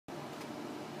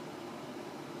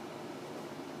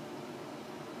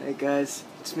Hey guys,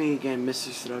 it's me again,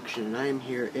 Mr. Seduction, and I am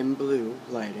here in blue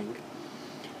lighting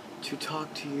to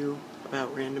talk to you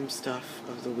about random stuff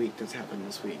of the week that's happened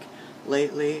this week.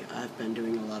 Lately, I've been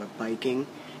doing a lot of biking,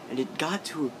 and it got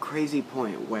to a crazy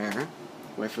point where,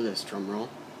 wait for this, drum roll,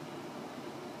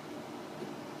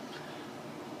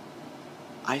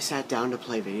 I sat down to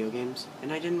play video games,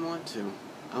 and I didn't want to.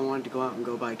 I wanted to go out and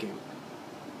go biking.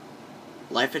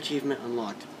 Life achievement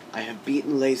unlocked. I have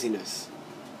beaten laziness.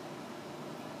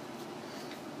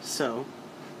 So,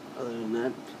 other than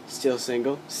that, still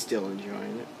single, still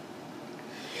enjoying it.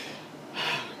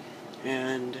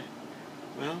 And,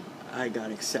 well, I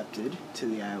got accepted to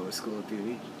the Iowa School of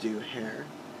Beauty to do hair,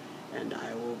 and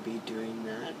I will be doing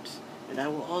that. And I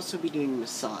will also be doing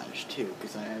massage, too,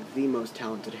 because I have the most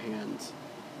talented hands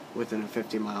within a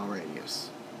 50-mile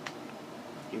radius.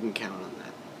 You can count on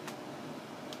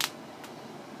that.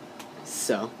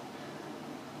 So,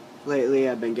 lately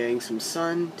I've been getting some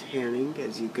sun, tanning,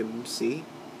 as you can see.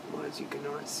 Well, as you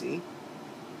cannot see.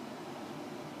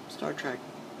 Star Trek.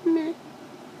 Meh.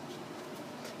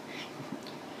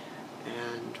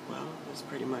 And, well, that's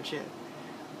pretty much it.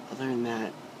 Other than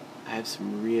that, I have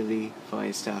some really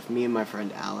funny stuff. Me and my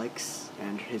friend Alex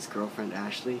and his girlfriend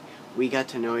Ashley, we got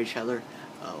to know each other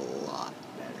a lot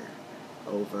better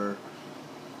over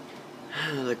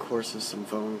the course of some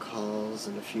phone calls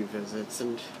and a few visits.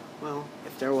 And, well,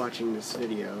 if they're watching this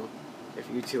video, if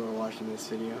you two are watching this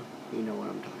video, you know what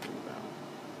I'm talking about.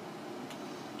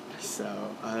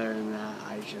 So, other than that,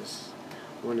 I just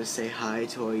want to say hi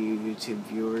to all you YouTube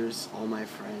viewers. All my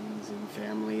friends and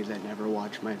family that never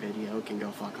watch my video can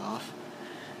go fuck off.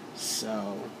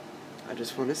 So, I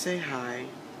just want to say hi.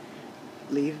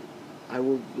 I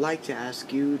would like to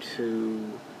ask you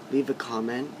to leave a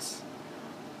comment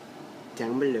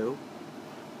down below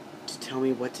to tell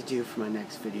me what to do for my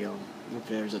next video. If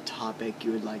there's a topic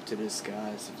you would like to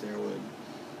discuss, if there would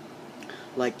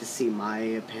like to see my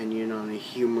opinion on a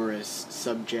humorous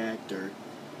subject, or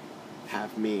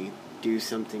have me do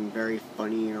something very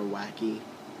funny or wacky,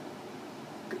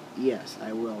 yes,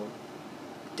 I will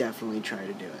definitely try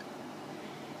to do it.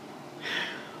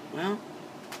 Well,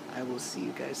 I will see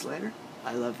you guys later.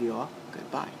 I love you all.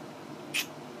 Goodbye.